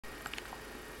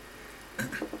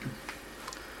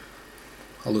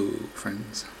Hello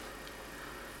friends,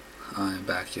 I'm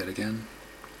back yet again.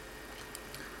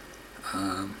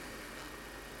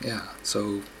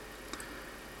 So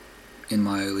in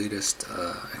my latest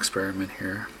experiment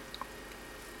here,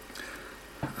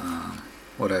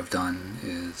 what I've done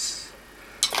is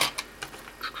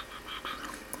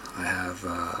I have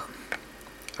a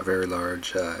very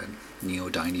large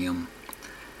neodymium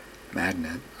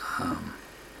magnet.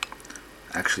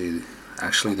 Actually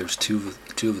there's two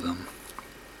of them,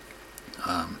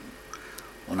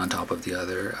 one on top of the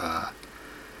other.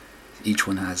 Each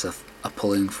one has a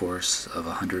pulling force of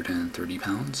 130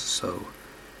 pounds, so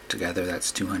together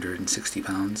that's 260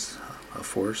 pounds of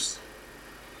force.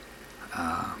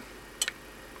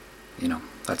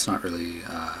 That's not really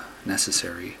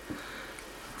necessary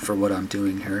for what I'm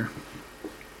doing here.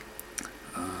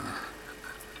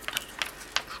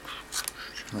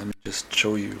 Let me just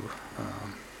show you.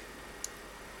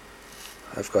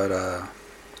 I've got a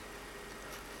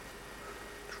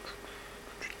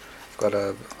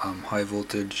high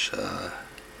voltage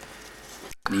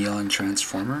neon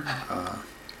transformer,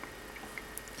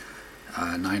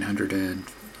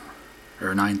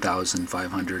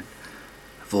 9,500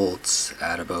 volts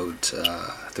at about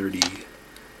 30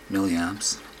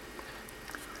 milliamps.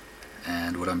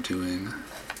 And what I'm doing,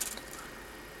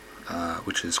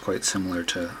 which is quite similar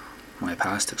to my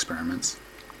past experiments,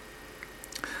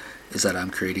 is that I'm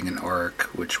creating an arc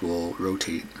which will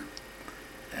rotate.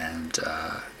 And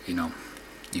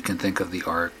you can think of the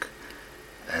arc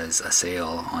as a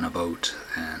sail on a boat,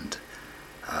 and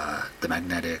the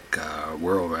magnetic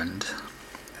whirlwind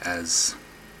as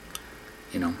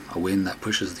a wind that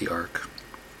pushes the arc.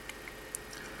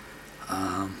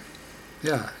 I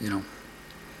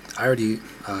already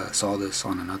saw this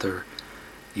on another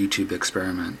YouTube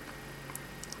experiment.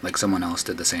 Like, someone else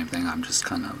did the same thing. I'm just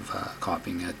kind of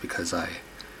copying it because I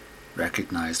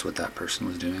recognized what that person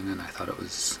was doing and I thought it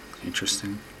was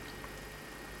interesting.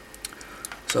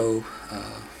 So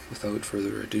without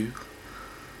further ado,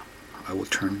 I will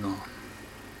turn it on.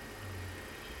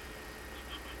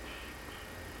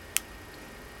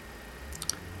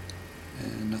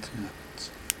 And nothing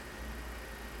happens.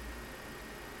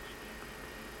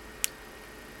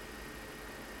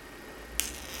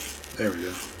 There we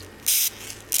go.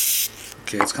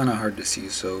 Okay, it's kind of hard to see,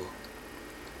 so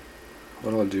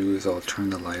what I'll do is I'll turn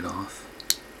the light off.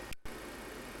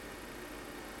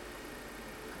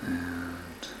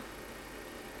 And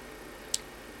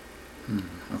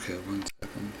okay, 1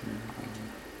 second here.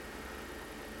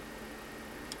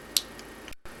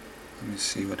 Let me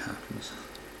see what happens.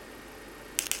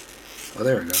 Oh,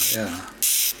 there we go. Yeah.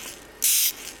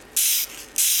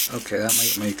 Okay, that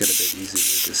might make it a bit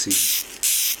easier to see.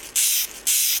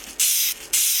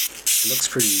 It looks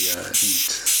pretty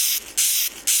neat.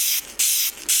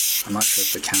 I'm not sure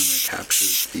if the camera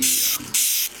captures the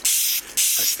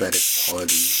aesthetic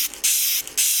quality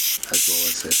as well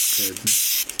as it could.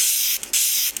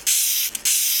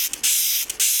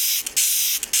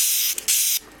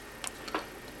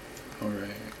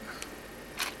 Alright.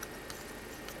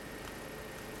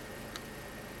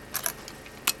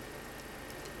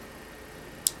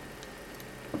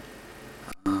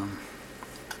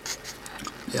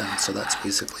 So that's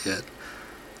basically it.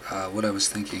 What I was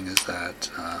thinking is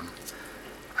that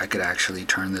I could actually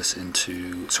turn this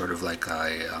into sort of like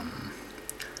a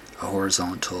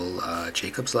horizontal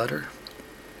Jacob's ladder.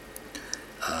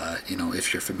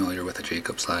 If you're familiar with a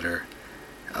Jacob's ladder,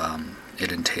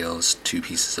 it entails two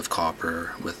pieces of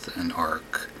copper with an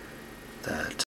arc that